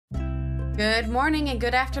Good morning and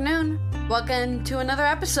good afternoon. Welcome to another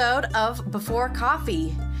episode of Before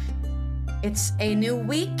Coffee. It's a new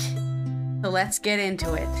week, so let's get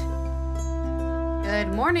into it.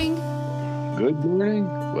 Good morning. Good morning?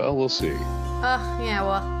 Well, we'll see.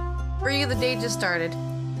 For you, the day just started.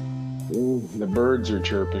 Ooh, the birds are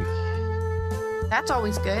chirping. That's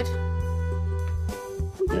always good.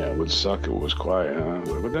 Yeah, it would suck if it was quiet, huh?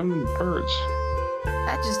 What with them birds?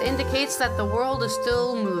 That just indicates that the world is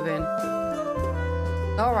still moving.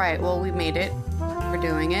 Alright, well, we made it. We're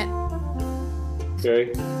doing it.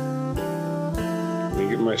 Okay. Let me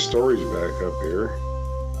get my stories back up here.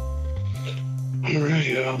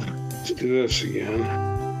 Alright, let's do this again.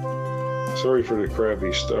 Sorry for the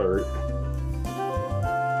crappy start.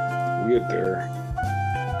 We'll get there.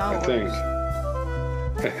 I think.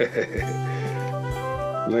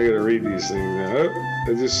 I'm not gonna read these things now. Oh,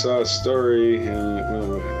 I just saw a story and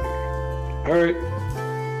alright.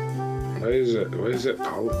 Why is that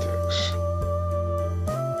politics?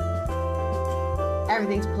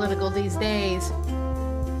 Everything's political these days.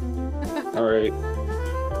 Alright.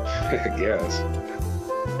 I guess.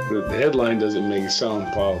 The headline doesn't make it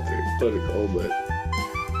sound political, but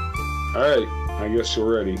alright, I guess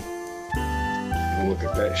we're ready. And look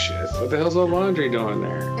at that shit. What the hell's the laundry doing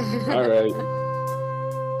there? Alright.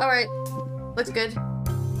 Alright. Looks good.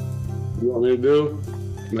 You want me to do?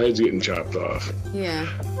 My head's getting chopped off. Yeah.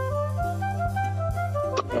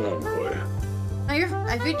 Oh boy. No,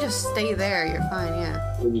 if you just stay there, you're fine,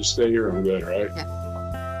 yeah. We'll just stay here, I'm good, right?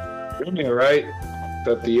 Yeah. You're me, alright?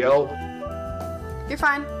 Got the L? You're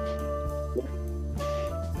fine.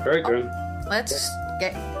 Alright, then.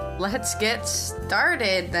 Let's get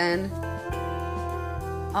started then.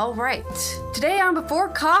 All right. Today on Before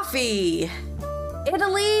Coffee,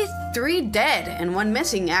 Italy, 3 dead and 1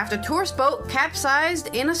 missing after tourist boat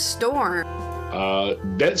capsized in a storm.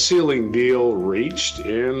 Debt ceiling deal reached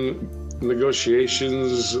in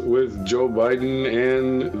negotiations with Joe Biden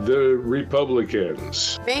and the Republicans.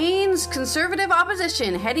 Spain's conservative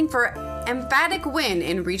opposition heading for emphatic win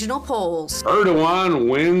in regional polls. Erdogan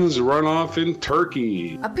wins runoff in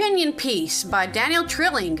Turkey. Opinion piece by Daniel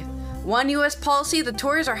Trilling. One U.S. policy the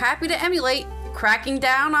Tories are happy to emulate, cracking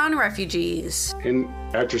down on refugees. And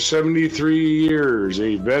after 73 years,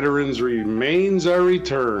 a veteran's remains are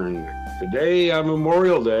returned. Today on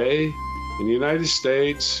Memorial Day in the United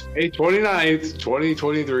States, May 29th,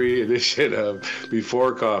 2023, edition of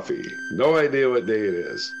Before Coffee. No idea what day it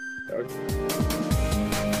is.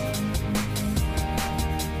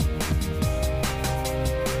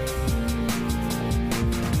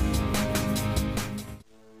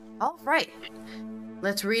 All right,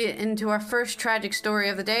 let's read into our first tragic story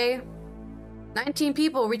of the day. 19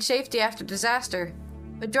 people reach safety after disaster,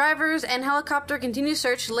 but drivers and helicopter continue to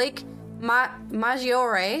search Lake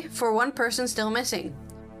Maggiore for 1 person still missing.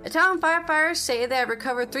 Italian firefighters say they have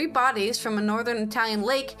recovered 3 bodies from a northern Italian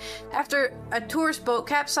lake after a tourist boat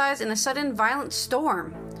capsized in a sudden violent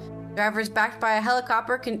storm. Drivers backed by a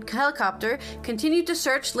helicopter continue to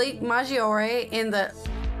search Lake Maggiore in the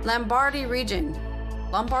Lombardy region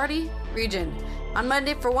on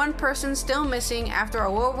Monday for 1 person still missing after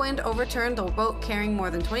a whirlwind overturned the boat carrying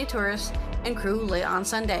more than 20 tourists and crew late on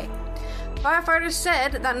Sunday. Firefighters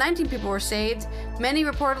said that 19 people were saved. Many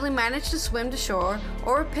reportedly managed to swim to shore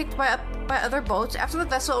or were picked by other boats after the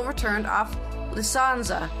vessel overturned off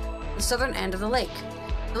Lisanza, the southern end of the lake.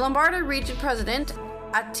 The Lombardy region president,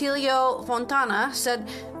 Attilio Fontana, said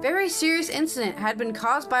very serious incident had been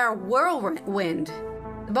caused by a whirlwind.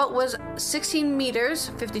 The boat was 16 meters,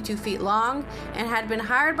 52 feet long, and had been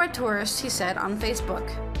hired by tourists, he said on Facebook.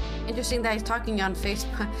 Interesting that he's talking on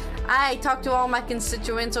Facebook. I talk to all my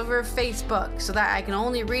constituents over Facebook so that I can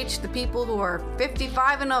only reach the people who are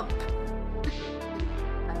 55 and up.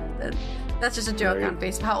 That's just a joke on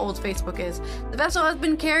Facebook, how old Facebook is. The vessel has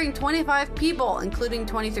been carrying 25 people, including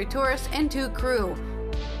 23 tourists and 2 crew.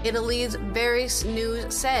 Italy's Vice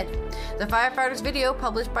News said. The firefighters' video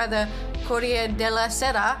published by the Corriere della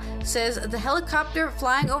Sera says the helicopter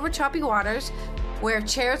flying over choppy waters where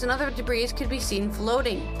chairs and other debris could be seen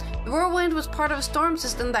floating. The whirlwind was part of a storm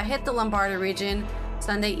system that hit the Lombardy region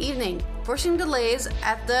Sunday evening, forcing delays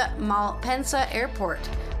at the Malpensa airport.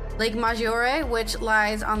 Lake Maggiore, which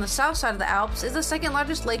lies on the south side of the Alps, is the 2nd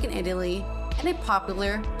largest lake in Italy and a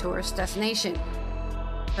popular tourist destination.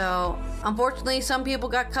 So, unfortunately, some people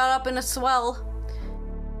got caught up in a swell.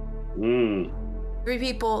 3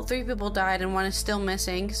 people died and 1 is still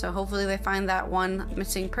missing, so hopefully they find that 1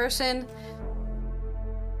 missing person.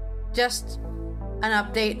 Just an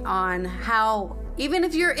update on how, even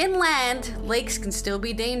if you're inland, lakes can still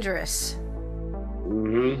be dangerous.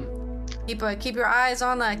 Keep your eyes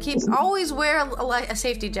on always wear a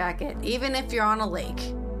safety jacket, even if you're on a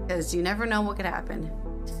lake, because you never know what could happen.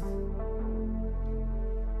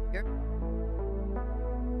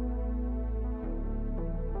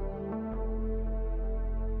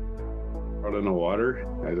 Out in the water?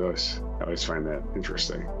 I always find that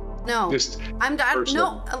interesting. No,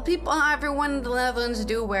 everyone in the Netherlands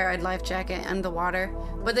do wear a life jacket in the water,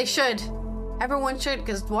 but they should. Everyone should,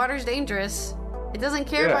 because water's dangerous. It doesn't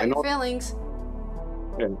care about your feelings.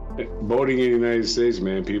 And boating in the United States,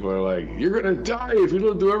 man, people are like, you're gonna die if you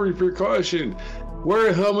don't do every precaution. Wear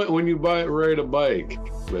a helmet when you ride a bike.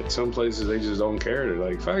 But some places, they just don't care. They're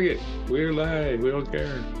like, fuck it, we're alive, we don't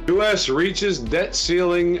care. U.S. reaches debt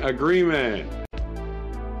ceiling agreement.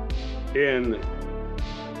 In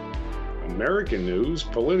American news,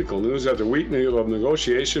 political news, after a week of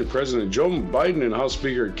negotiation, President Joe Biden and House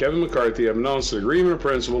Speaker Kevin McCarthy have announced an agreement of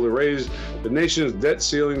principle to raise the nation's debt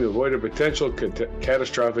ceiling to avoid a potential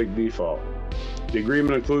catastrophic default. The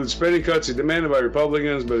agreement includes spending cuts demanded by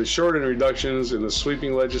Republicans, but is short in reductions in the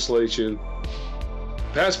sweeping legislation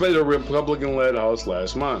passed by the Republican-led House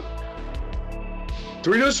last month. To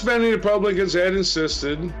reduce spending, the Republicans had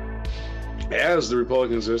insisted, as the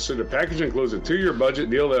Republicans insisted, the package includes a 2-year budget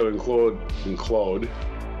deal that would include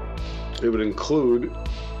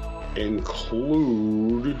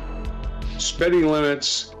spending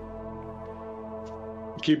limits,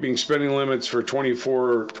 keeping spending limits for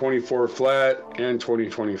 24 flat and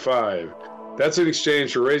 2025. That's in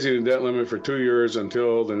exchange for raising the debt limit for 2 years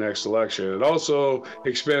until the next election. It also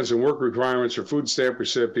expands some work requirements for food stamp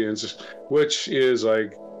recipients, which is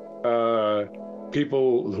like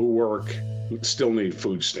people who work still need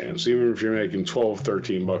food stamps, even if you're making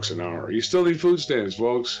 $12-13 an hour. You still need food stamps,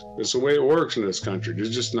 folks. That's the way it works in this country.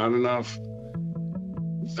 There's just not enough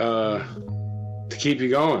to keep you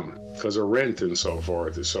going because of rent and so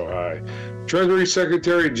forth is so high. Treasury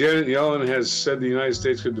Secretary Janet Yellen has said the United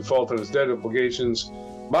States could default on its debt obligations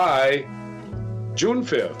by June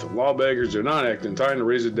 5th if lawmakers do not act in time to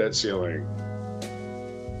raise the debt ceiling.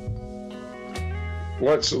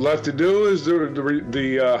 What's left to do is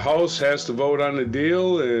the House has to vote on the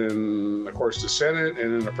deal, and of course the Senate,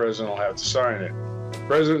 and then the President will have to sign it. The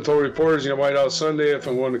President told reporters in the White House Sunday if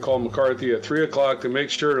I'm going to call McCarthy at 3 o'clock to make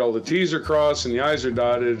sure that all the T's are crossed and the I's are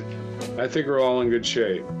dotted. I think we're all in good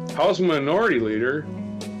shape. House Minority Leader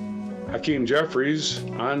Hakeem Jeffries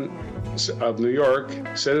of New York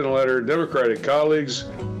said in a letter, Democratic colleagues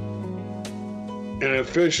and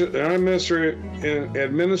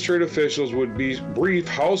administrative officials would brief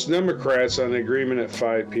House Democrats on the agreement at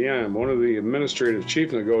 5 p.m. One of the administrative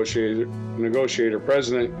chief negotiator,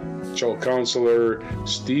 Presidential Counselor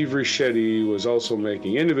Steve Ricchetti, was also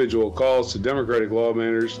making individual calls to Democratic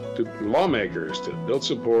lawmakers to build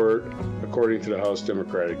support, according to the House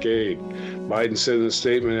Democratic aide. Biden said in a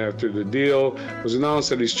statement after the deal was announced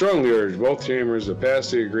that he strongly urged both chambers to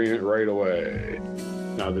pass the agreement right away.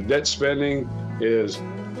 Now, the debt spending is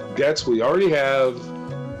debts we already have,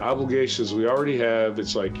 obligations we already have.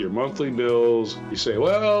 It's like your monthly bills. You say,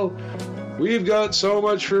 well, we've got so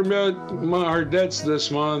much for our debts this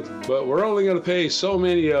month, but we're only going to pay so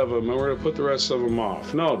many of them, and we're going to put the rest of them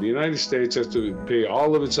off. No, the United States has to pay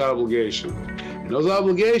all of its obligations. And those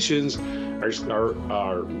obligations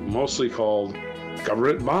are mostly called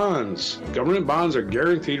government bonds. Government bonds are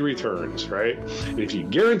guaranteed returns, right? And if you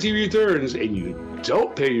guarantee returns and you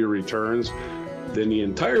don't pay your returns, then the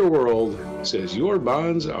entire world says your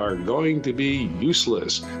bonds are going to be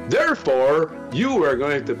useless. Therefore, you are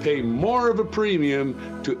going to have to pay more of a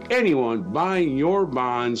premium to anyone buying your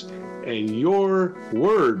bonds, and your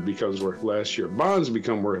word becomes worth less, your bonds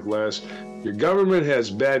become worth less, your government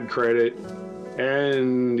has bad credit,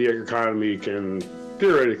 and the economy can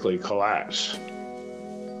theoretically collapse.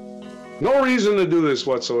 No reason to do this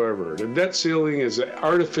whatsoever. The debt ceiling is an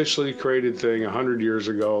artificially created thing 100 years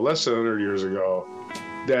ago, less than 100 years ago,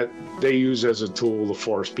 that they use as a tool to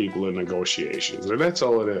force people in negotiations. And that's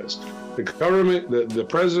all it is. The government, the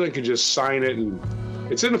president can just sign it, and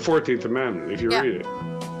it's in the 14th Amendment if you read it.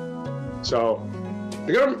 So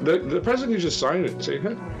the president can just sign it and say,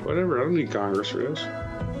 hey, whatever, I don't need Congress for this.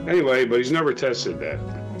 Anyway, but he's never tested that.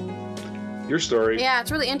 Your story. Yeah,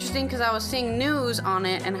 it's really interesting because I was seeing news on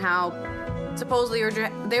it and how supposedly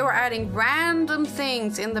they were adding random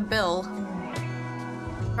things in the bill.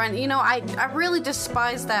 You know, I really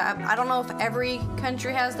despise that. I don't know if every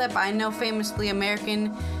country has that, but I know famously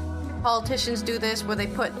American politicians do this, where they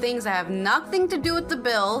put things that have nothing to do with the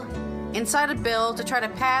bill inside a bill to try to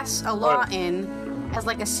pass a law in as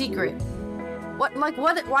like a secret.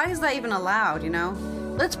 Why is that even allowed, you know?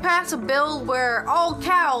 Let's pass a bill where all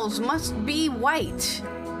cows must be white.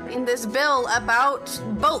 in this bill about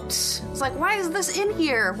boats. It's like, why is this in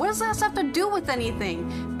here? What does this have to do with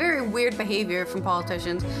anything? Very weird behavior from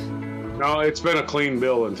politicians. No, it's been a clean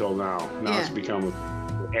bill until now. Now it's become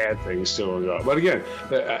a ad thing still. But again,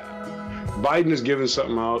 Biden is giving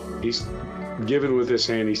something out. He's giving with his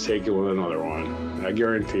hand, he's taking with another one. I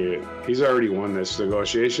guarantee it. He's already won this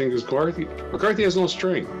negotiation because McCarthy has no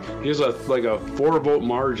strength. He has a 4-vote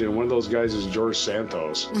margin. One of those guys is George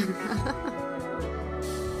Santos.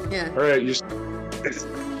 Yeah. All right.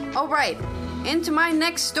 All right. Into my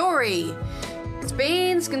next story.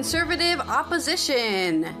 Spain's conservative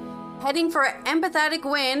opposition heading for an empathetic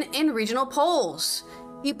win in regional polls.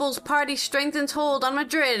 People's Party strengthens hold on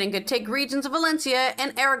Madrid and could take regions of Valencia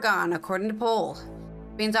and Aragon, according to poll.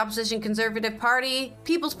 Spain's opposition conservative party,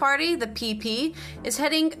 People's Party, the PP, is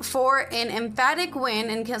heading for an emphatic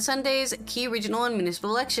win in Sunday's key regional and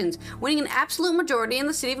municipal elections, winning an absolute majority in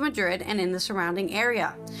the city of Madrid and in the surrounding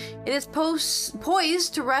area. It is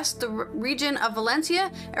poised to wrest the region of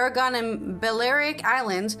Valencia, Aragon, and Balearic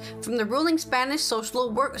Islands from the ruling Spanish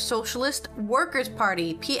Socialist Workers'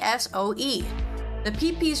 Party, PSOE. The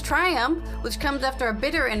PP's triumph, which comes after a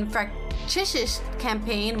bitter and fractious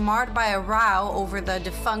campaign marred by a row over the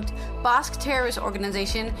defunct Basque terrorist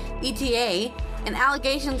organization ETA and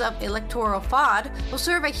allegations of electoral fraud, will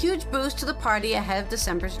serve a huge boost to the party ahead of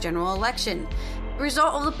December's general election. The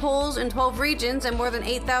result of the polls in 12 regions and more than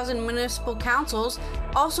 8,000 municipal councils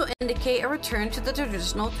also indicate a return to the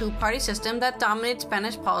traditional two-party system that dominated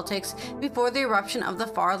Spanish politics before the eruption of the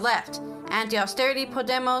far left, anti-austerity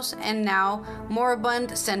Podemos, and now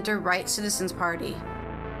moribund center-right Citizens Party.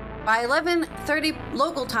 By 11:30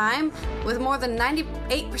 local time, with more than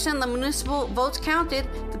 98% of the municipal votes counted,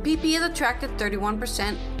 the PP has attracted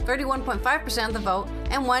 31.5% of the vote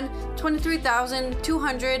and won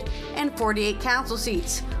 23,248 council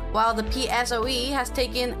seats, while the PSOE has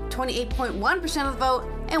taken 28.1% of the vote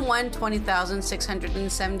and won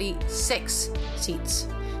 20,676 seats.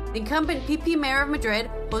 The incumbent PP mayor of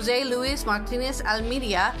Madrid, José Luis Martínez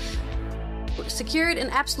Almeida, secured an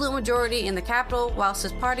absolute majority in the capital, whilst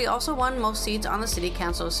his party also won most seats on the city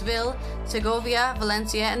council of Seville, Segovia,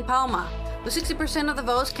 Valencia, and Palma, with 60% of the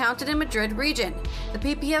votes counted in Madrid region. The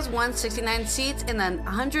PP has won 69 seats in the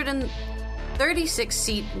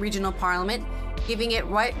 136-seat regional parliament, giving it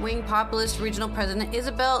right-wing populist regional president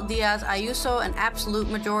Isabel Díaz Ayuso an absolute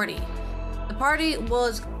majority. The party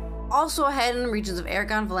was also ahead in the regions of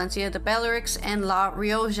Aragon, Valencia, the Balearics, and La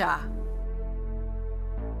Rioja.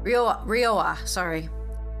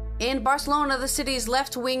 In Barcelona, the city's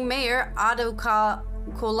left-wing mayor, Ada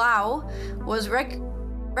Colau, was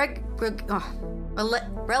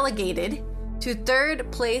relegated to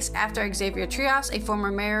third place after Xavier Trias, a former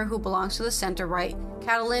mayor who belongs to the center-right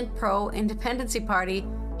Catalan pro-independency party,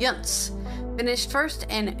 Junts, finished first,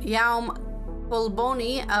 and Jaume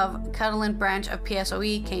Collboni of Catalan branch of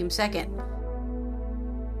PSOE came second.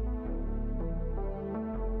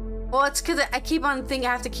 Well, it's because I keep on thinking,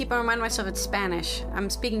 I have to keep on reminding myself it's Spanish. I'm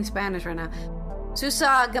speaking Spanish right now.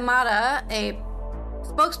 Susa Gamada, a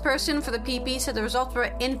spokesperson for the PP, said the results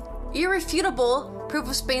were irrefutable proof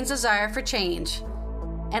of Spain's desire for change.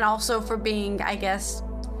 And also for being, I guess,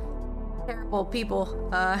 terrible people.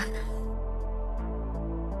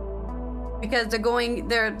 Because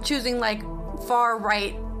they're choosing like far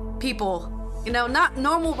right people. You know, not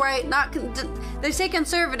normal right, they say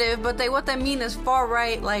conservative, but what they mean is far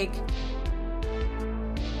right, like,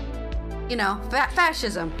 you know,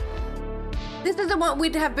 fascism. This isn't what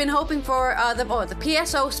we'd have been hoping for. The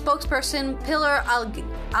PSO spokesperson, Pilar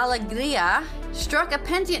Alegría, struck a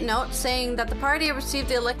pentant note saying that the party had received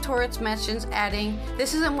the electorate's messages, adding,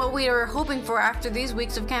 "This isn't what we were hoping for after these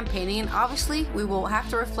weeks of campaigning, and obviously we will have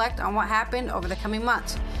to reflect on what happened over the coming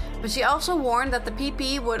months." But she also warned that the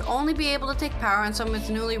PP would only be able to take power in some of its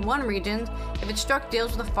newly won regions if it struck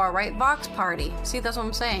deals with the far-right Vox party. See, that's what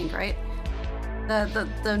I'm saying, right?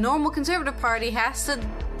 The normal conservative party has to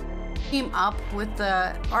team up with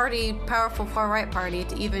the already powerful far-right party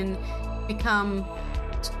to even become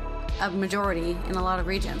a majority in a lot of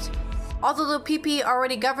regions. Although the PP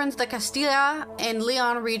already governs the Castilla and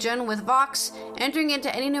Leon region with Vox, entering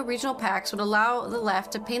into any new regional pacts would allow the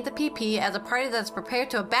left to paint the PP as a party that's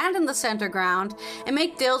prepared to abandon the center ground and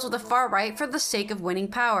make deals with the far right for the sake of winning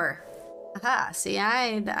power. Aha, see,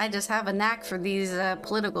 I just have a knack for these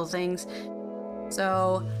political things.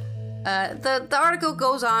 So, the article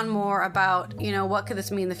goes on more about, you know, what could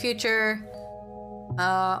this mean in the future,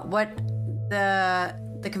 what the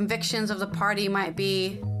convictions of the party might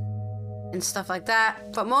be, and stuff like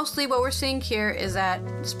that. But mostly what we're seeing here is that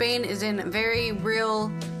Spain is in very real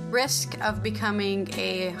risk of becoming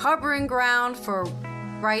a harboring ground for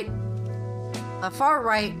far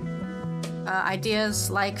right ideas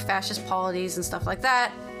like fascist policies and stuff like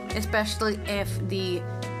that, especially if the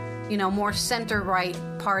more center-right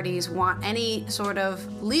parties want any sort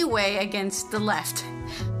of leeway against the left.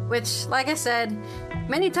 Which, like I said,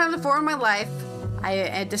 many times before in my life,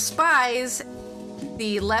 I despise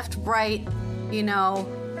the left-right,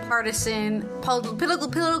 partisan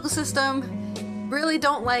political system. Really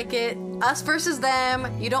don't like it. Us versus them.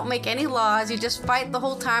 You don't make any laws. You just fight the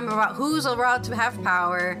whole time about who's allowed to have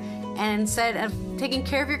power. And instead of taking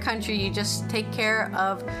care of your country, you just take care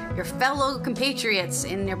of your fellow compatriots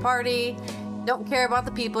in your party. Don't care about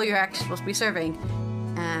the people you're actually supposed to be serving.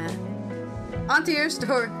 On to your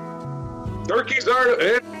story. Turkey's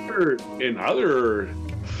and other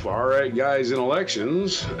far-right guys in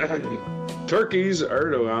elections. Turkey's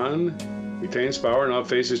Erdogan retains power and now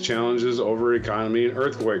faces challenges over economy and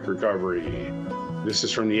earthquake recovery. This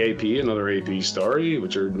is from the AP, another AP story,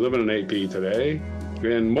 which are living in AP today.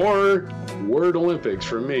 And more Word Olympics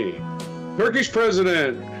from me. Turkish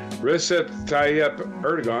President Recep Tayyip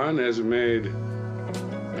Erdogan has a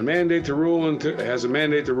mandate to rule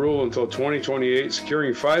until 2028,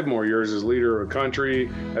 securing 5 more years as leader of a country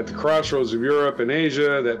at the crossroads of Europe and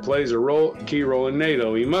Asia that plays a key role in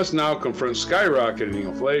NATO. He must now confront skyrocketing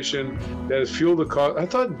inflation that has fueled the cost. I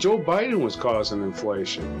thought Joe Biden was causing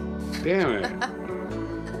inflation. Damn it.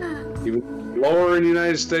 Even lower in the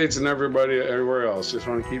United States and everywhere else. Just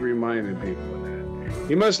want to keep reminding people of that.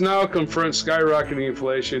 He must now confront skyrocketing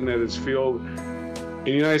inflation that has fueled. In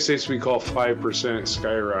the United States, we call 5%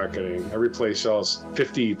 skyrocketing. Every place else,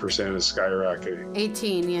 50% is skyrocketing.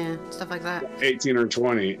 18, yeah, stuff like that. 18 or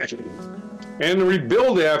 20. And to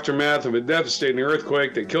rebuild the aftermath of a devastating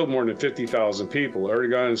earthquake that killed more than 50,000 people.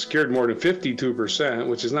 Erdogan secured more than 52%,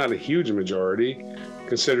 which is not a huge majority,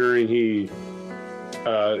 considering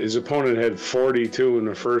his opponent had 42 in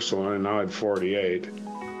the first one and now had 48.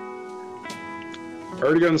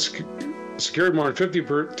 Erdogan secured more than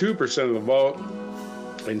 52% of the vote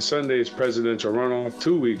in Sunday's presidential runoff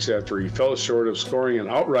 2 weeks after he fell short of scoring an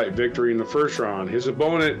outright victory in the first round. His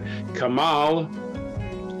opponent, Kemal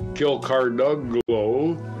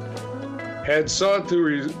Kılıçdaroğlu, had sought to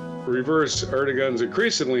reverse Erdogan's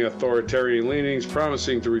increasingly authoritarian leanings,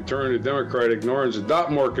 promising to return to democratic norms,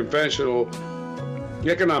 adopt more conventional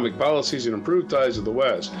economic policies, and improve ties with the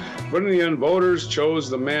West. But in the end, voters chose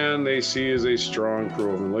the man they see as a strong,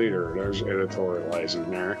 proven leader. There's editorializing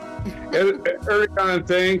there. Erdogan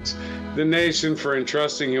thanked the nation for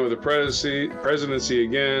entrusting him with the presidency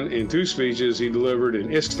again in 2 speeches he delivered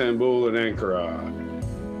in Istanbul and Ankara.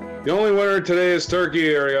 The only winner today is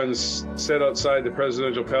Turkey, Erdogan said outside the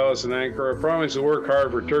presidential palace in Ankara, promising to work hard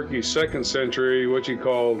for Turkey's second century, which he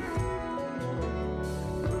called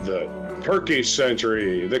the Turkish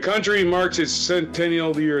century. The country marks its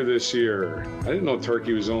centennial year this year. I didn't know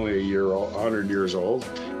Turkey was only 100 years old.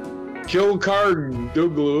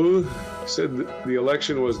 Kılıçdaroğlu said the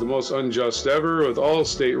election was the most unjust ever, with all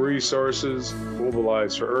state resources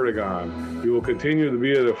mobilized for Erdogan. He will continue to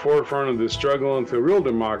be at the forefront of this struggle until real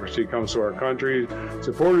democracy comes to our country.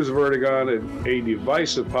 Supporters of Erdogan, a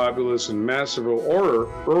divisive populist and massive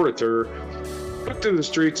orator, took to the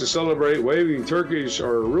streets to celebrate, waving Turkish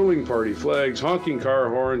or ruling party flags, honking car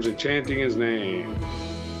horns, and chanting his name.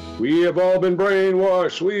 We have all been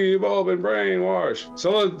brainwashed. We've all been brainwashed.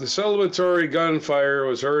 So the celebratory gunfire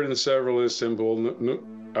was heard in several Istanbul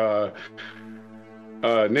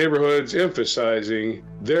neighborhoods, emphasizing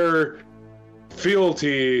their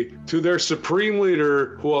fealty to their supreme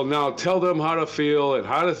leader, who will now tell them how to feel and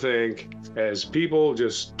how to think, as people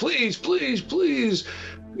just, please, please, please,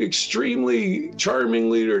 extremely charming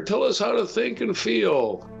leader, tell us how to think and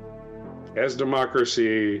feel, as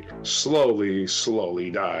democracy slowly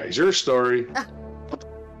dies. Your story.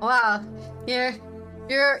 Wow,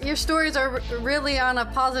 your stories are really on a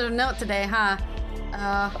positive note today, huh?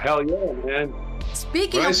 Hell yeah, man.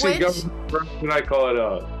 Speaking of which, I call it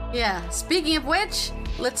out. Yeah. Speaking of which,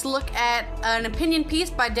 let's look at an opinion piece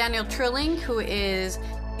by Daniel Trilling, who is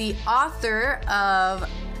the author of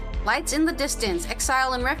Lights in the Distance,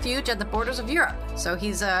 Exile and Refuge at the Borders of Europe. So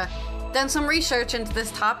he's done some research into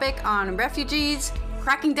this topic on refugees,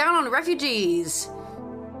 cracking down on refugees.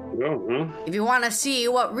 If you want to see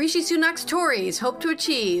what Rishi Sunak's Tories hope to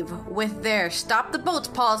achieve with their Stop the Boats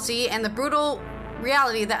policy and the brutal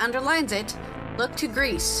reality that underlines it, look to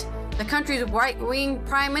Greece. The country's right-wing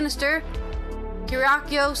Prime Minister,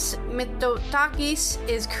 Kyriakos Mitsotakis,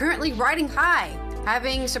 is currently riding high,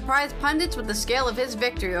 having surprised pundits with the scale of his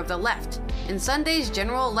victory over the left in Sunday's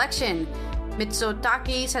general election.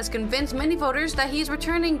 Mitsotakis has convinced many voters that he's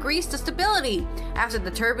returning Greece to stability after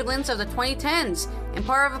the turbulence of the 2010s, and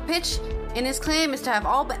part of a pitch in his claim is to have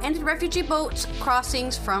all but ended refugee boats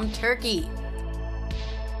crossings from Turkey.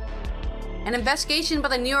 An investigation by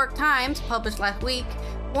the New York Times, published last week,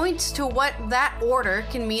 points to what that order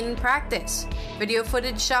can mean in practice. Video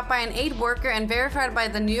footage shot by an aid worker and verified by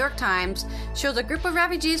the New York Times shows a group of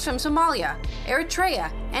refugees from Somalia, Eritrea,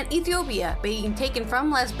 and Ethiopia being taken from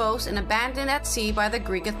Lesbos and abandoned at sea by the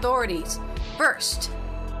Greek authorities. First,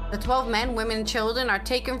 the 12 men, women, and children are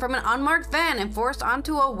taken from an unmarked van and forced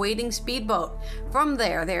onto a waiting speedboat. From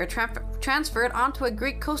there, they are transferred onto a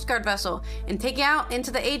Greek Coast Guard vessel and taken out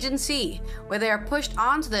into the Aegean Sea, where they are pushed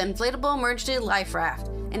onto the inflatable emergency life raft,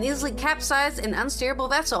 an easily capsized and unsteerable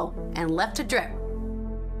vessel, and left to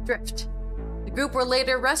drift. The group were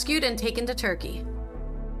later rescued and taken to Turkey.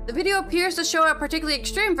 The video appears to show a particularly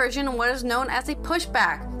extreme version of what is known as a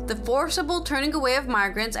pushback, the forcible turning away of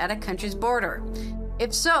migrants at a country's border.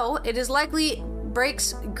 If so, it is likely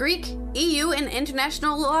breaks Greek, EU, and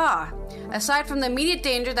international law. Aside from the immediate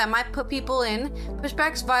danger that might put people in,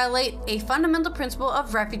 pushbacks violate a fundamental principle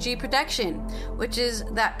of refugee protection, which is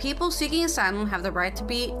that people seeking asylum have the right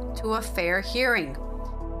to a fair hearing.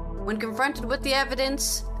 When confronted with the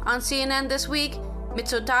evidence on CNN this week,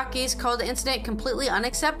 Mitsotakis called the incident completely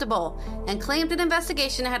unacceptable and claimed an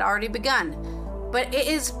investigation had already begun. But it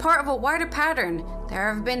is part of a wider pattern.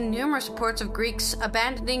 There have been numerous reports of Greeks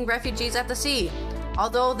abandoning refugees at the sea,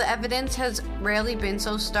 although the evidence has rarely been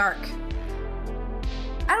so stark.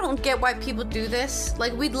 I don't get why people do this.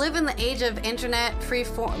 Like, we live in the age of internet, free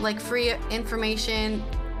information,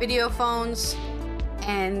 video phones,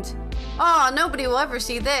 and nobody will ever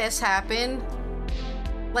see this happen.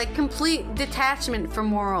 Like, complete detachment from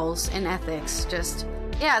morals and ethics. Just,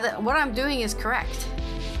 what I'm doing is correct.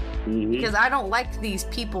 Mm-hmm. Because I don't like these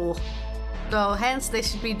people, so hence they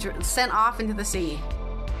should be sent off into the sea.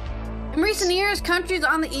 In recent years, countries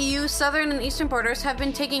on the EU's southern and eastern borders have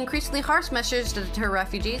been taking increasingly harsh measures to deter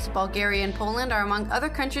refugees. Bulgaria and Poland are among other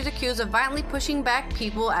countries accused of violently pushing back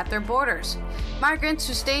people at their borders. Migrants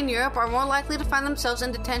who stay in Europe are more likely to find themselves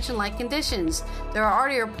in detention-like conditions. There are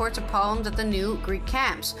already reports of problems at the new Greek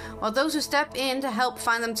camps, while those who step in to help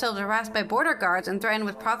find themselves harassed by border guards and threatened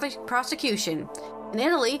with prosecution. In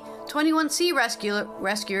Italy, 21 sea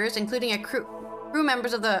rescuers, including crew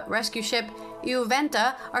members of the rescue ship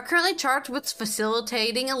Iuventa, are currently charged with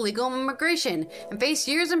facilitating illegal immigration and face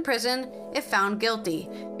years in prison if found guilty,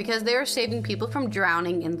 because they are saving people from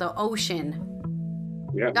drowning in the ocean.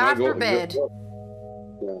 Yeah, God forbid.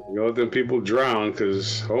 You let them people drown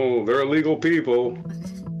because, they're illegal people.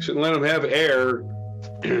 Shouldn't let them have air.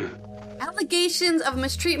 Allegations of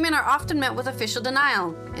mistreatment are often met with official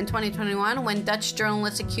denial. In 2021, when Dutch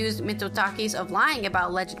journalists accused Mitsotakis of lying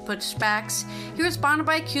about alleged pushbacks, he responded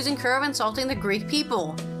by accusing her of insulting the Greek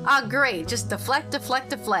people. Great, just deflect.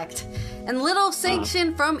 And little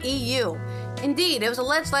sanction from EU. Indeed, it was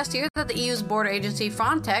alleged last year that the EU's border agency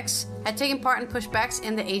Frontex had taken part in pushbacks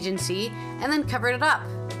in the agency and then covered it up.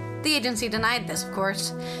 The agency denied this, of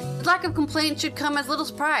course. The lack of complaint should come as little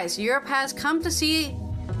surprise. Europe has come to see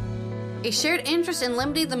a shared interest in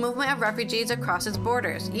limiting the movement of refugees across its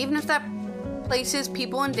borders, even if that places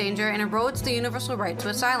people in danger and erodes the universal right to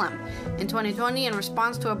asylum. In 2020, in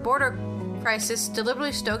response to a border crisis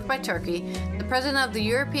deliberately stoked by Turkey, the president of the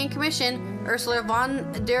European Commission, Ursula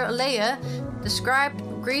von der Leyen, described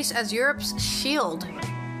Greece as Europe's shield.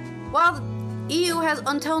 While the EU has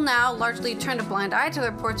until now largely turned a blind eye to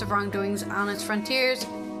the reports of wrongdoings on its frontiers,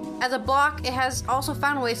 as a bloc, it has also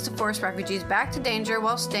found ways to force refugees back to danger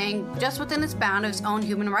while staying just within its bound of its own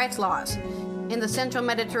human rights laws. In the central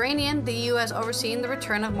Mediterranean, the EU has overseen the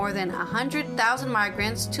return of more than 100,000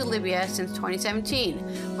 migrants to Libya since 2017,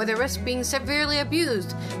 where they risk being severely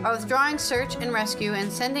abused by withdrawing search and rescue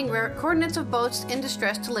and sending coordinates of boats in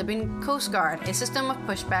distress to Libyan Coast Guard, a system of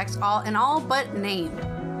pushbacks in all but name.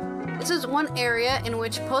 This is one area in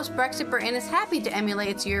which post-Brexit Britain is happy to emulate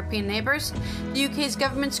its European neighbours. The UK's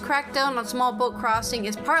government's crackdown on small boat crossing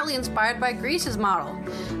is partly inspired by Greece's model.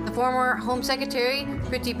 The former Home Secretary,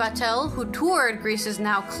 Priti Patel, who toured Greece's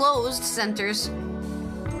now closed centres,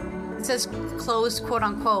 it says closed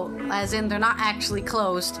quote-unquote, as in they're not actually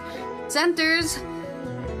closed, centres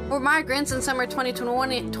for migrants in summer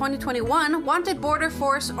 2021 wanted Border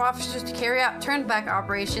Force officers to carry out turnback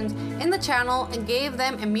operations in the channel and gave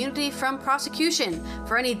them immunity from prosecution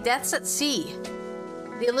for any deaths at sea.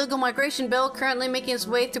 The illegal migration bill, currently making its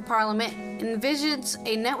way through Parliament, envisions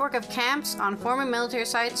a network of camps on former military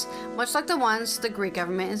sites, much like the ones the Greek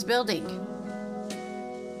government is building.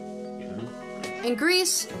 In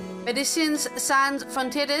Greece, Medicines Sans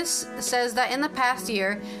Frontieres says that in the past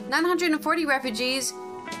year, 940 refugees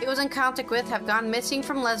it was in contact with have gone missing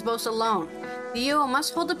from Lesbos alone. The EU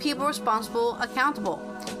must hold the people responsible accountable.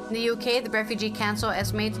 In the UK, the Refugee Council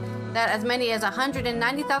estimates that as many as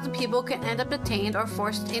 190,000 people can end up detained or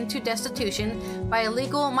forced into destitution by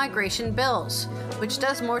illegal migration bills, which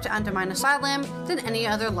does more to undermine asylum than any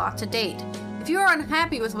other law to date. If you are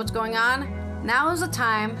unhappy with what's going on, now is the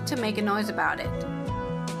time to make a noise about it.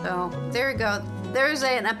 So, there you go. There's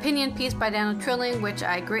an opinion piece by Daniel Trilling, which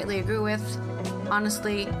I greatly agree with,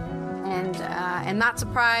 honestly, and I'm not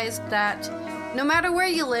surprised that no matter where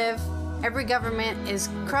you live, every government is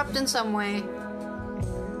corrupt in some way.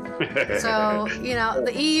 So,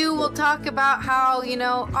 the EU will talk about how,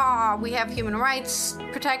 we have human rights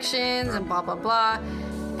protections and blah, blah, blah,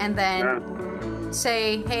 and then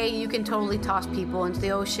say, hey, you can totally toss people into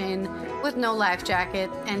the ocean with no life jacket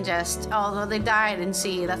and just, although they died in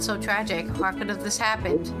sea, that's so tragic. How could have this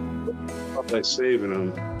happened? By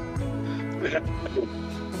saving them.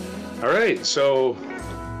 All right, so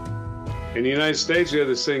in the United States, you have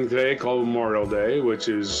this thing today called Memorial Day, which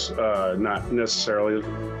is not necessarily,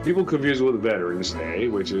 people confuse it with Veterans Day,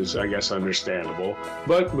 which is, I guess, understandable.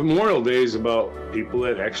 But Memorial Day is about people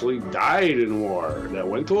that actually died in war, that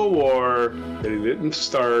went to a war, they didn't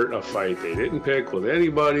start a fight, they didn't pick with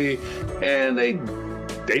anybody, and they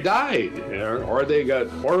died, or they got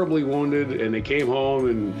horribly wounded and they came home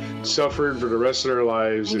and suffered for the rest of their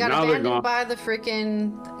lives, and now they're gone by the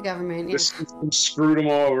freaking government. Yeah. This screwed them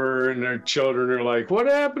over, and their children are like, what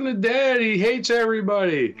happened to Dad? He hates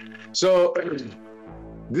everybody. So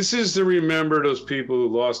this is to remember those people who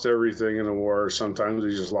lost everything in the war. Sometimes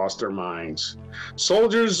they just lost their minds.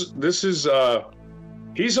 Soldiers, this is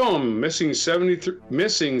he's home, missing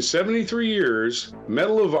 73 years.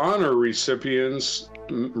 Medal of Honor recipients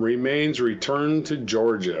remains returned to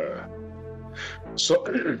Georgia. So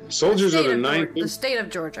soldiers of the ninth. The state of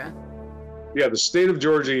Georgia. Yeah, the state of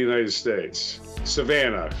Georgia, United States.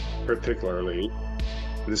 Savannah, particularly.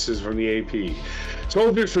 This is from the AP.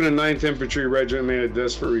 Soldiers from the 9th Infantry Regiment made a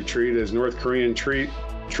desperate retreat as North Korean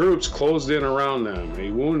troops closed in around them.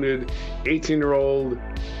 A wounded 18-year-old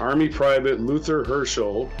Army Private Luther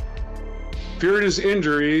Herschel feared his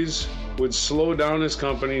injuries would slow down his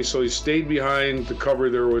company, so he stayed behind to cover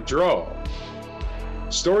their withdrawal.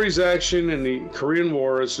 Story's action in the Korean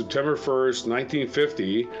War of September 1st,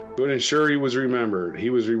 1950, would ensure he was remembered. He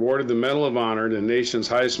was rewarded the Medal of Honor, the nation's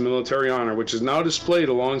highest military honor, which is now displayed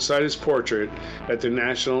alongside his portrait at the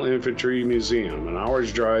National Infantry Museum, an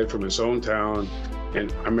hour's drive from his hometown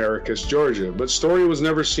in Americus, Georgia. But Story was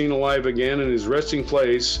never seen alive again, and his resting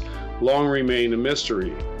place long remained a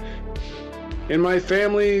mystery. In my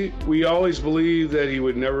family, we always believed that he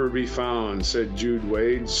would never be found, said Jude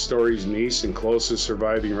Wade, Story's niece and closest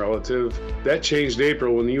surviving relative. That changed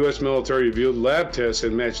April when the U.S. military revealed lab tests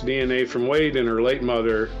had matched DNA from Wade and her late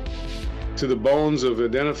mother to the bones of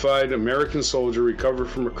identified American soldier recovered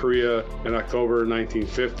from Korea in October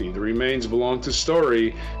 1950. The remains belonged to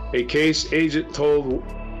Story. A case agent told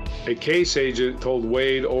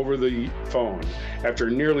Wade over the phone. After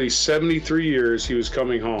nearly 73 years, he was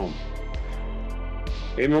coming home.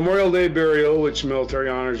 A Memorial Day burial, which military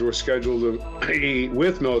honors were scheduled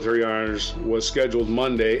was scheduled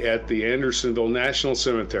Monday at the Andersonville National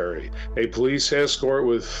Cemetery. A police escort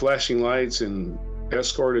with flashing lights and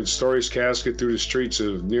escorted Story's casket through the streets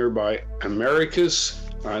of nearby Americus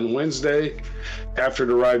on Wednesday after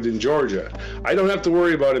it arrived in Georgia. I don't have to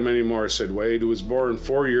worry about him anymore, said Wade, who was born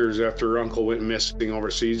 4 years after her uncle went missing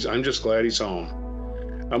overseas. I'm just glad he's home.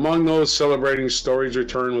 Among those celebrating Story's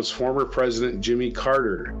return was former President Jimmy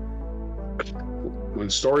Carter. When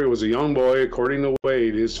Story was a young boy, according to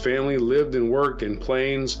Wade, his family lived and worked in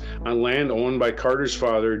Plains on land owned by Carter's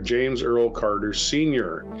father, James Earl Carter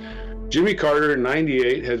Sr. Jimmy Carter,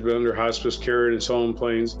 98, has been under hospice care in his home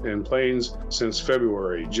in Plains since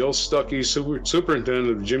February. Jill Stuckey, superintendent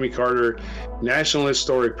of Jimmy Carter National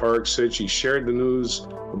Historic Park, said she shared the news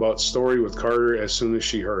about Story with Carter as soon as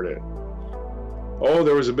she heard it. Oh,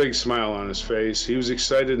 there was a big smile on his face. He was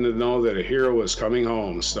excited to know that a hero was coming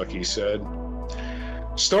home, Stuckey said.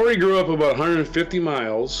 Story grew up about 150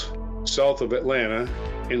 miles south of Atlanta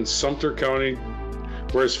in Sumter County,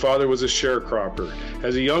 where his father was a sharecropper.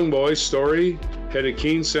 As a young boy, Story had a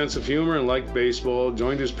keen sense of humor and liked baseball,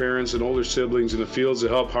 joined his parents and older siblings in the fields to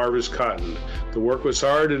help harvest cotton. The work was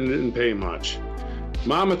hard and didn't pay much.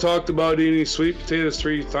 Mama talked about eating sweet potatoes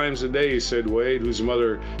 3 times a day, said Wade, whose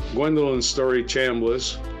mother, Gwendolyn Story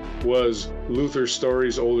Chambliss, was Luther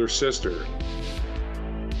Story's older sister.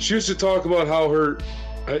 She used to talk about how her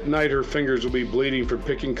At night, her fingers will be bleeding from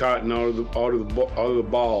picking cotton out of the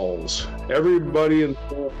balls. Everybody in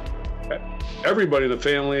the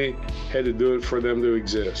family had to do it for them to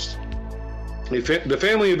exist. The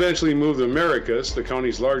family eventually moved to Americus, the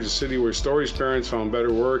county's largest city, where Story's parents found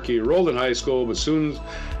better work. He enrolled in high school, but soon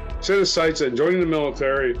set his sights on joining the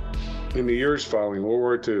military in the years following World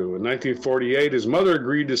War II. In 1948, his mother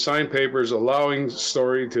agreed to sign papers allowing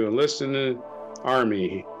Story to enlist in the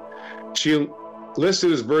Army. She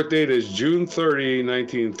listed his birth date as June 30,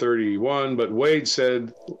 1931, but Wade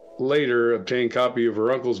said later obtained a copy of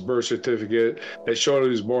her uncle's birth certificate that showed he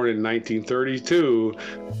was born in 1932,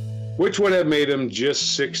 which would have made him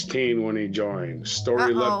just 16 when he joined.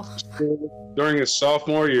 Story left school during his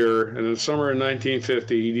sophomore year, and in the summer of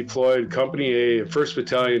 1950, he deployed Company A, 1st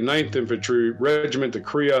Battalion, 9th Infantry Regiment to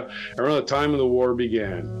Korea around the time of the war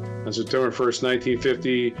began. On September 1st,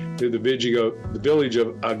 1950, near the village of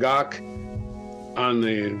Agak on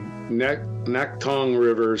the Naktong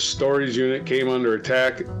River, Story's unit came under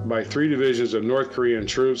attack by 3 divisions of North Korean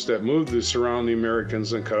troops that moved to surround the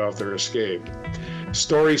Americans and cut off their escape.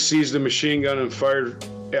 Story seized a machine gun and fired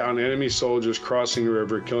on enemy soldiers crossing the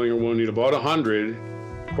river, killing or wounding about 100,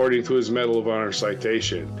 according to his Medal of Honor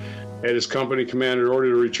citation. At his company commander ordered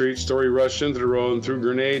to retreat, Story rushed into the road and threw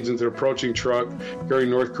grenades into the approaching truck carrying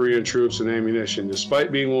North Korean troops and ammunition.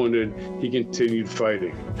 Despite being wounded, he continued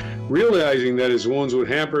fighting. Realizing that his wounds would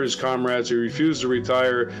hamper his comrades, he refused to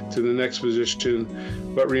retire to the next position,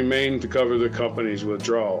 but remained to cover the company's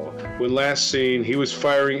withdrawal. When last seen, he was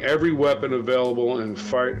firing every weapon available and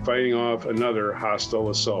fighting off another hostile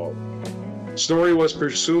assault. Story was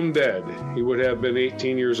presumed dead. He would have been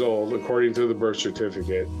 18 years old, according to the birth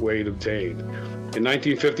certificate Wade obtained. In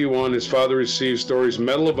 1951, his father received Story's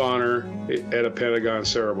Medal of Honor at a Pentagon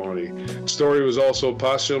ceremony. Story was also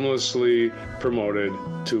posthumously promoted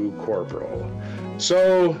to corporal.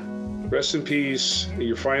 So, rest in peace,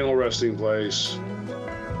 your final resting place,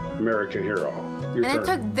 American hero. And it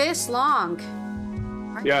took this long.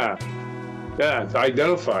 Right? Yeah, to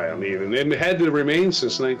identify him even. It had to remain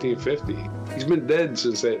since 1950. He's been dead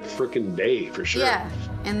since that frickin' day, for sure. Yeah,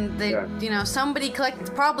 and somebody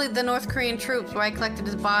collected, probably the North Korean troops, right, collected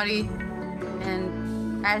his body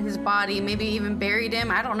and had his body, maybe even buried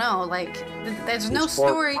him. I don't know. Like, there's no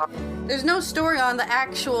story. There's no story on the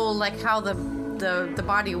actual, like, how the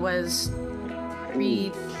body was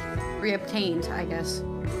reobtained, I guess.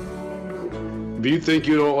 If you think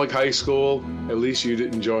you don't like high school, at least you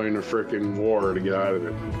didn't join a frickin' war to get out of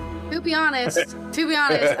it. To be honest,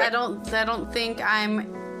 I don't think I'm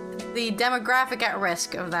the demographic at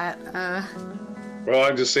risk of that. Well,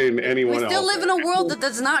 I'm just saying anyone else. We still live in a world that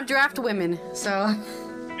does not draft women, so.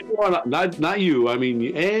 Anyone, not you. I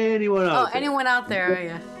mean anyone out there. Oh, anyone out there,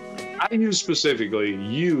 yeah. I use specifically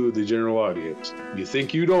you, the general audience. You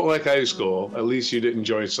think you don't like high school, at least you didn't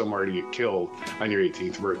join somewhere to get killed on your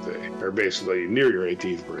 18th birthday, or basically near your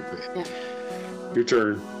 18th birthday. Yeah. Your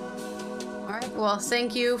turn. All right. Well,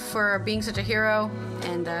 thank you for being such a hero,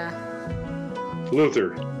 and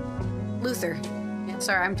Luther. Yeah,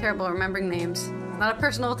 sorry, I'm terrible at remembering names. Not a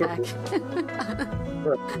personal attack.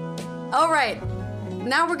 All right.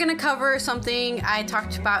 Now we're going to cover something I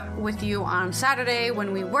talked about with you on Saturday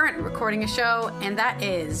when we weren't recording a show, and that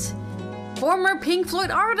is former Pink Floyd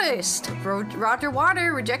artist Roger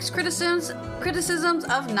Waters rejects criticisms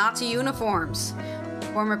of Nazi uniforms.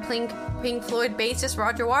 Former Pink Floyd bassist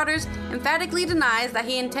Roger Waters emphatically denies that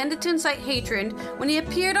he intended to incite hatred when he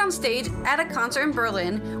appeared on stage at a concert in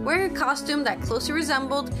Berlin wearing a costume that closely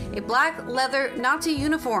resembled a black leather Nazi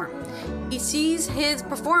uniform. He sees his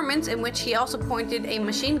performance, in which he also pointed a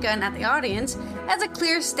machine gun at the audience, as a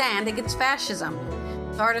clear stand against fascism.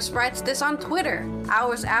 The artist writes this on Twitter,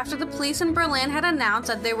 hours after the police in Berlin had announced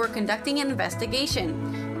that they were conducting an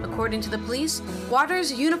investigation. According to the police,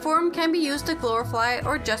 Waters' uniform can be used to glorify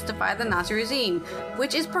or justify the Nazi regime,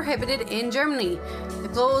 which is prohibited in Germany. The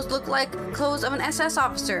clothes look like clothes of an SS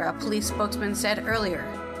officer, a police spokesman said earlier.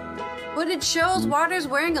 Footage shows Waters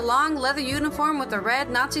wearing a long leather uniform with a red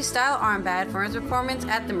Nazi-style armband for his performance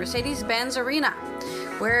at the Mercedes-Benz Arena.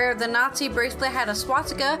 Where the Nazi bracelet had a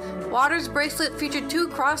swastika, Waters' bracelet featured 2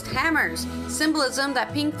 crossed hammers, symbolism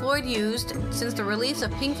that Pink Floyd used since the release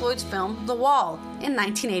of Pink Floyd's film The Wall in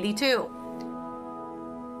 1982.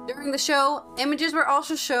 During the show, images were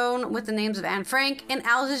also shown with the names of Anne Frank and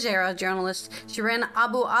Al Jazeera journalist Shirin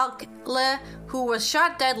Abu Akleh, who was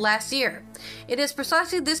shot dead last year. It is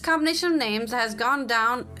precisely this combination of names that has gone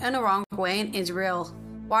down in a wrong way in Israel.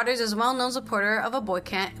 Waters is a well-known supporter of a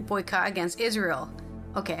boycott against Israel.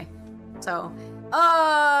 Okay, so,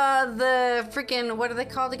 the freaking, what are they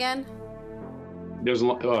called again? There's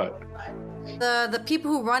what? the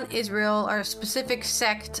people who run Israel are a specific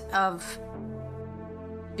sect of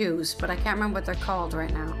Jews, but I can't remember what they're called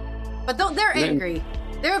right now. But they're angry.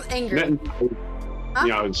 They're angry.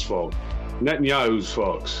 Netanyahu's folks. Netanyahu's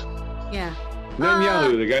folks. Yeah.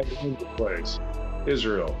 Netanyahu, the guy who owns the place.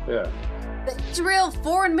 Israel, yeah. The Israel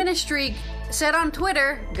Foreign Ministry said on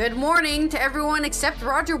Twitter, "Good morning to everyone except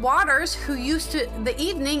Roger Waters, who used the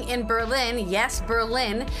evening in Berlin, yes,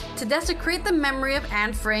 Berlin, to desecrate the memory of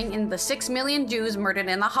Anne Frank and the 6 million Jews murdered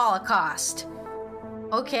in the Holocaust."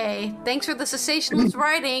 Okay, thanks for the sensationalist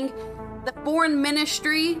writing. The Foreign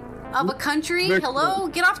Ministry of a country? Hello?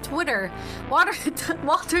 Get off Twitter.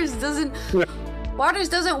 Waters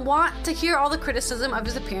doesn't want to hear all the criticism of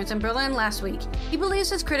his appearance in Berlin last week. He believes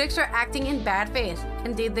his critics are acting in bad faith.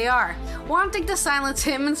 Indeed they are, wanting to silence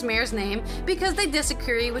him and smear his name because they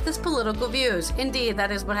disagree with his political views. Indeed,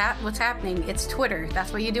 that is what's happening. It's Twitter.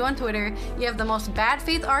 That's what you do on Twitter. You have the most bad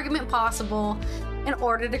faith argument possible in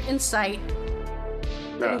order to incite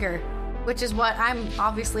anger, which is what I'm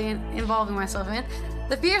obviously involving myself in.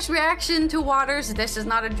 The fierce reaction to Waters' "This is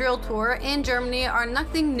not a drill" tour in Germany are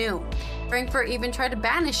nothing new. Frankfurt even tried to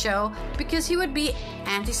ban his show because he would be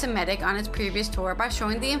anti-Semitic on his previous tour by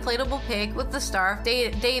showing the inflatable pig with the Star of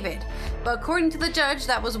David. But according to the judge,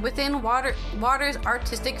 that was within Waters'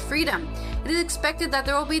 artistic freedom. It is expected that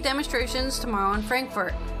there will be demonstrations tomorrow in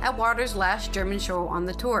Frankfurt at Waters' last German show on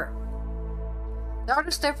the tour. The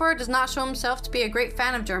artist therefore does not show himself to be a great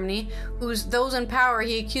fan of Germany, those in power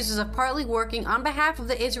he accuses of partly working on behalf of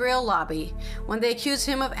the Israel lobby when they accuse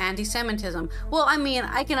him of anti-Semitism. Well, I mean,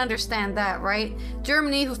 I can understand that, right?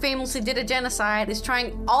 Germany, who famously did a genocide, is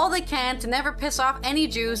trying all they can to never piss off any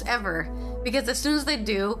Jews ever, because as soon as they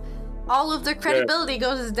do, all of their credibility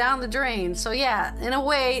goes down the drain. So yeah, in a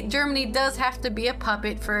way, Germany does have to be a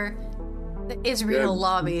puppet for the Israel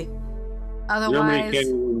lobby. Otherwise,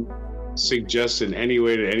 Germany can't suggest in any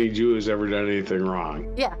way that any Jew has ever done anything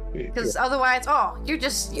wrong. Yeah, because otherwise, you're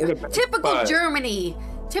typical Germany.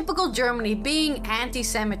 Typical Germany being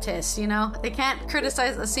anti-Semitist, you know? They can't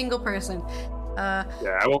criticize a single person. I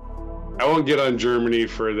won't get on Germany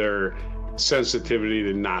for their sensitivity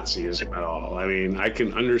to Nazism at all. I mean, I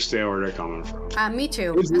can understand where they're coming from. Me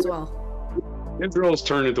too, as well. Israel's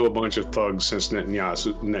turned into a bunch of thugs since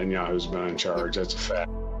Netanyahu's been in charge. That's a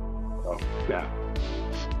fact. So, yeah.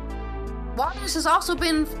 Waters has also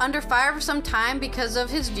been under fire for some time because of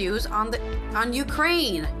his views on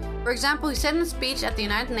Ukraine. For example, he said in a speech at the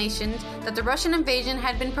United Nations that the Russian invasion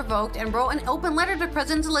had been provoked and wrote an open letter to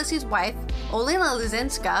President Zelensky's wife, Olena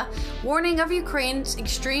Zelenska, warning of Ukraine's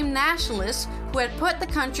extreme nationalists who had put the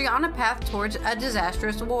country on a path towards a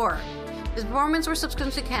disastrous war. His performance was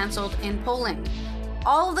subsequently cancelled in Poland.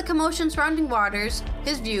 All of the commotion surrounding Waters,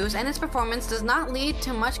 his views, and his performance does not lead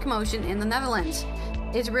to much commotion in the Netherlands.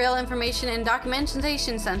 Israel Information and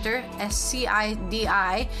Documentation Center,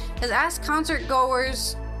 SCIDI, has asked concert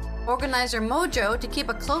goers organizer Mojo to keep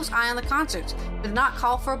a close eye on the concerts, but did not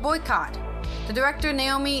call for a boycott. The director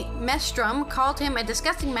Naomi Mestrom called him a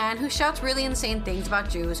disgusting man who shouts really insane things about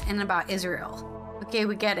Jews and about Israel. Okay,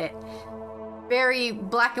 we get it. Very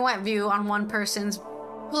black and white view on one person's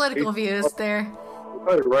political views there.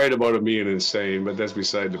 Probably right about him being insane, but that's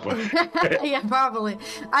beside the point. Yeah, probably.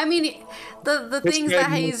 I mean, the things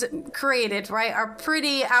that he's created, right, are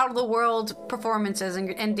pretty out of the world performances,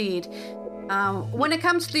 indeed. When it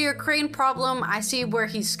comes to the Ukraine problem, I see where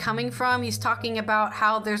he's coming from. He's talking about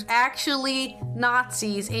how there's actually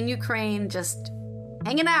Nazis in Ukraine just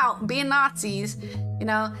hanging out, being Nazis, you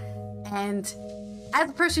know, and as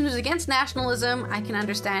a person who's against nationalism, I can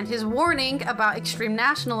understand his warning about extreme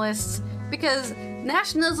nationalists, because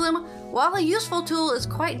nationalism, while a useful tool, is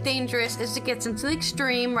quite dangerous as it gets into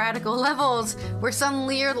extreme radical levels where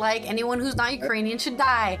suddenly you're like, anyone who's not Ukrainian should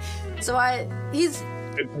die. So it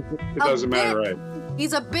doesn't matter, right?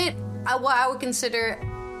 He's a bit what I would consider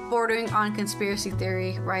bordering on conspiracy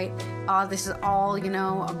theory, right? This is all, you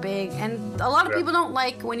know, a big, and a lot of people don't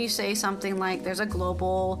like when you say something like there's a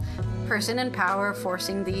global person in power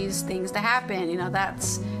forcing these things to happen. You know,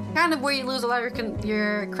 that's kind of where you lose a lot of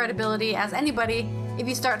your credibility as anybody if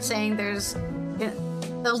you start saying there's, you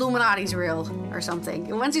know, the Illuminati's real or something.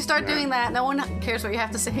 And once you start doing that, no one cares what you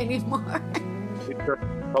have to say anymore.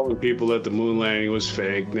 Telling people that the moon landing was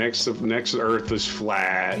fake, next Earth is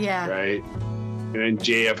flat, right? And then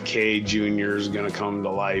JFK Jr. is going to come to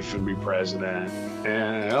life and be president.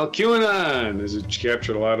 And QAnon has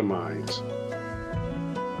captured a lot of minds.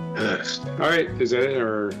 All right, is that it?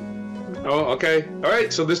 Okay. All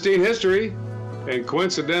right, so this day in history, and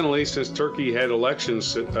coincidentally, since Turkey had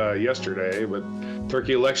elections yesterday, but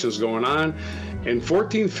Turkey elections going on. In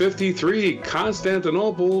 1453,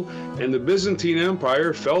 Constantinople and the Byzantine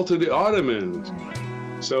Empire fell to the Ottomans.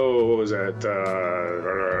 So what was that?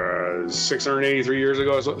 683 years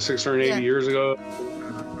ago? 680 years ago?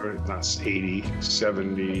 Or not 80,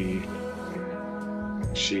 70.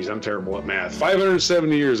 Jeez, I'm terrible at math.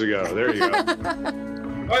 570 years ago. There you go.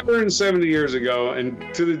 570 years ago, and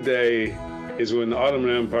to the day is when the Ottoman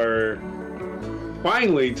Empire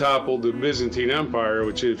finally toppled the Byzantine Empire,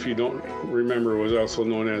 which, if you don't remember, was also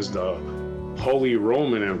known as the Holy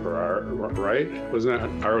Roman Empire, right? Was that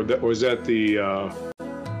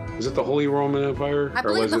the Holy Roman Empire? I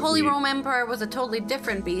believe the Holy Roman Empire was a totally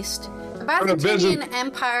different beast. The Byzantine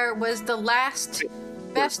Empire was the last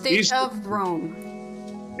vestige of Rome.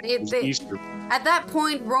 At that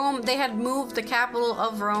point, Rome, they had moved the capital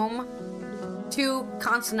of Rome to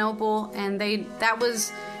Constantinople, and then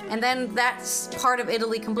that's part of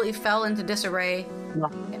Italy completely fell into disarray.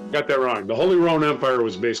 Got that wrong. The Holy Roman Empire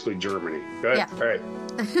was basically Germany. Okay? Yeah. Right.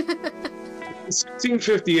 In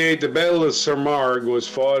 1658, the Battle of Samarkand was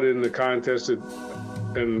fought in the contest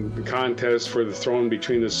for the throne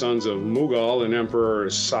between the sons of Mughal and Emperor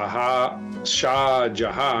Shah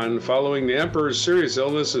Jahan, following the emperor's serious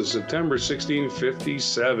illness in September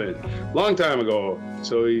 1657. Long time ago,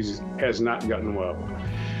 so he has not gotten well.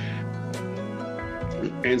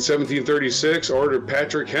 In 1736, Order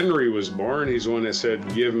Patrick Henry was born. He's the one that said,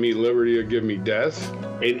 "Give me liberty or give me death."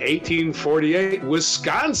 In 1848,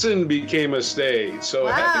 Wisconsin became a state. So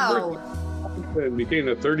happy birthday. It became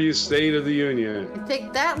the 30th state of the Union. It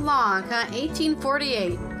took that long, huh?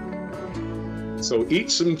 1848. So eat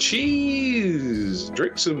some cheese,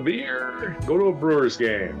 drink some beer, go to a Brewers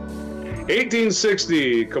game.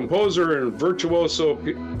 1860, composer and virtuoso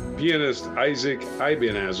pianist Isaac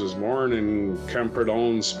Ibanez was born in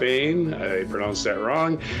Camprodon, Spain. I pronounced that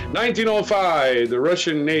wrong. 1905, the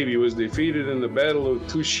Russian Navy was defeated in the Battle of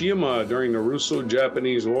Tsushima during the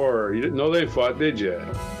Russo-Japanese War. You didn't know they fought, did you?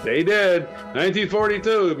 They did.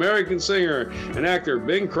 1942, American singer and actor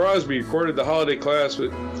Bing Crosby recorded the holiday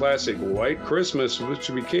classic White Christmas,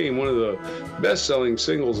 which became one of the best-selling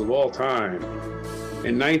singles of all time.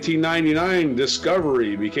 In 1999,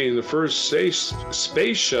 Discovery became the first space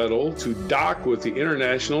shuttle to dock with the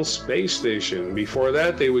International Space Station. Before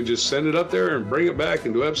that, they would just send it up there and bring it back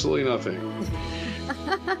and do absolutely nothing.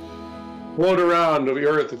 Float around the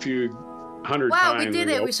Earth a few hundred times. Wow, we did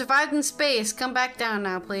it. We survived in space. Come back down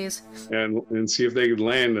now, please. And see if they could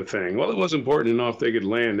land the thing. Well, it was important enough they could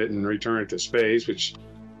land it and return it to space, which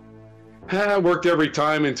worked every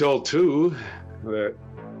time until 2.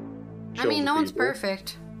 I mean, no one's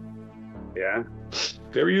perfect. Yeah.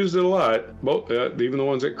 They were used it a lot. Both, even the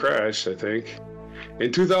ones that crashed, I think.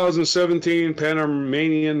 In 2017,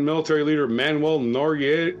 Panamanian military leader Manuel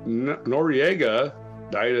Noriega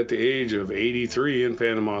died at the age of 83 in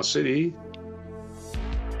Panama City.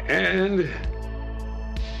 And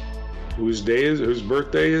whose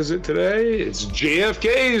birthday is it today? It's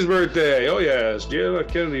JFK's birthday. Oh yes, John F.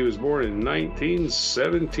 Kennedy was born in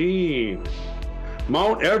 1917.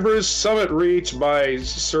 Mount Everest summit reached by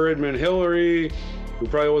Sir Edmund Hillary, who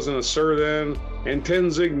probably wasn't a sir then, and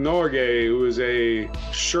Tenzing Norgay, who was a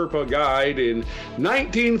Sherpa guide in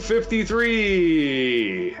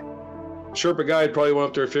 1953. Sherpa guide probably went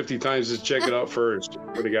up there 50 times to check it out first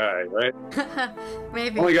for the guy, right?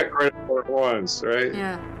 Maybe. Only got credit for it once, right?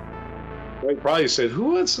 Yeah. He probably said,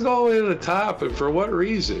 "Who wants to go in the top and for what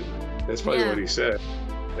reason?" That's probably what he said.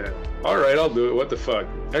 Yeah. All right, I'll do it. What the fuck?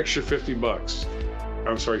 Extra $50.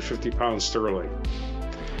 I'm sorry, 50 pounds sterling.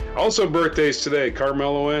 Also birthdays today.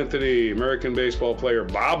 Carmelo Anthony, American baseball player.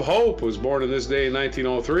 Bob Hope was born on this day in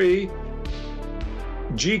 1903.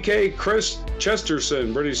 G.K.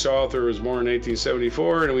 Chesterton, British author, was born in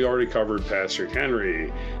 1874, and we already covered Patrick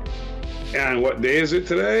Henry. And what day is it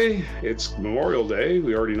today? It's Memorial Day.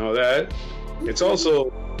 We already know that. It's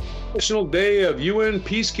also National Day of UN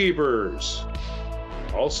Peacekeepers.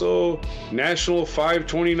 Also, National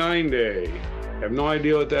 529 Day. I have no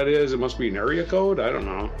idea what that is. It must be an area code? I don't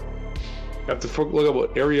know. I have to look up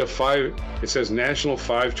what Area 5... It says National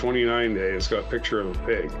 529 Day. It's got a picture of a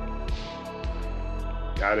pig.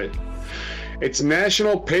 Got it. It's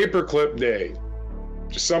National Paperclip Day.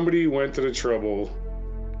 Somebody went to the trouble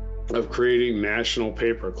of creating National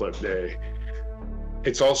Paperclip Day.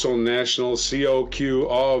 It's also National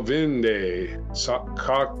COQ-OVIN Day.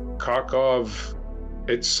 Kokov...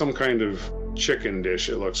 It's some kind of chicken dish,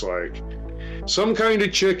 it looks like. Some kind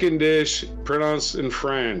of chicken dish pronounced in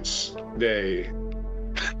France Day.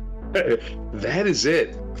 That is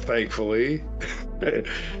it, thankfully.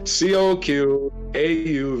 COQAUVIN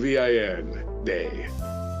Day.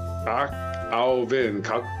 Alvin.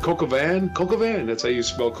 Coq au vin? Coq au vin. That's how you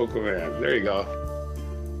spell coq au vin. There you go.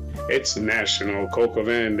 It's National Coq au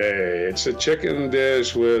vin Day. It's a chicken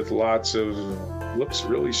dish with lots of, looks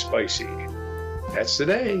really spicy. That's the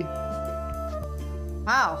day.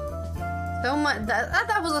 Wow. So much.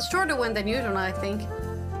 That was a shorter one than usual, I think.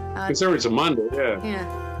 Considering it's a Monday, yeah.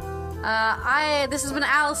 Yeah. This has been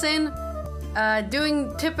Allison,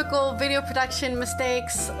 doing typical video production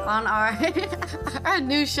mistakes on our our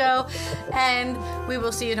new show, and we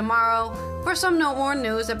will see you tomorrow for some more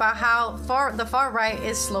news about how the far right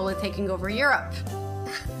is slowly taking over Europe.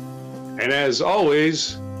 And as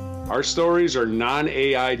always, our stories are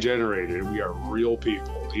non-AI generated. We are real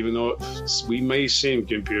people. Even though we may seem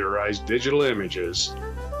computerized digital images,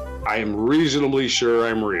 I am reasonably sure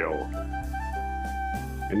I'm real.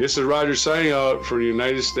 And this is Roger signing out for the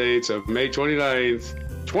United States of May 29th,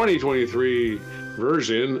 2023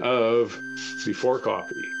 version of Before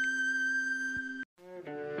Coffee.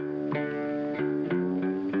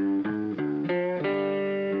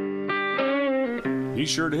 Be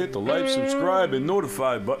sure to hit the like, subscribe, and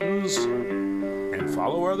notify buttons, and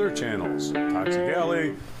follow our other channels, Toxic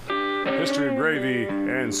Alley, History of Gravy,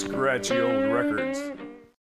 and Scratchy Old Records.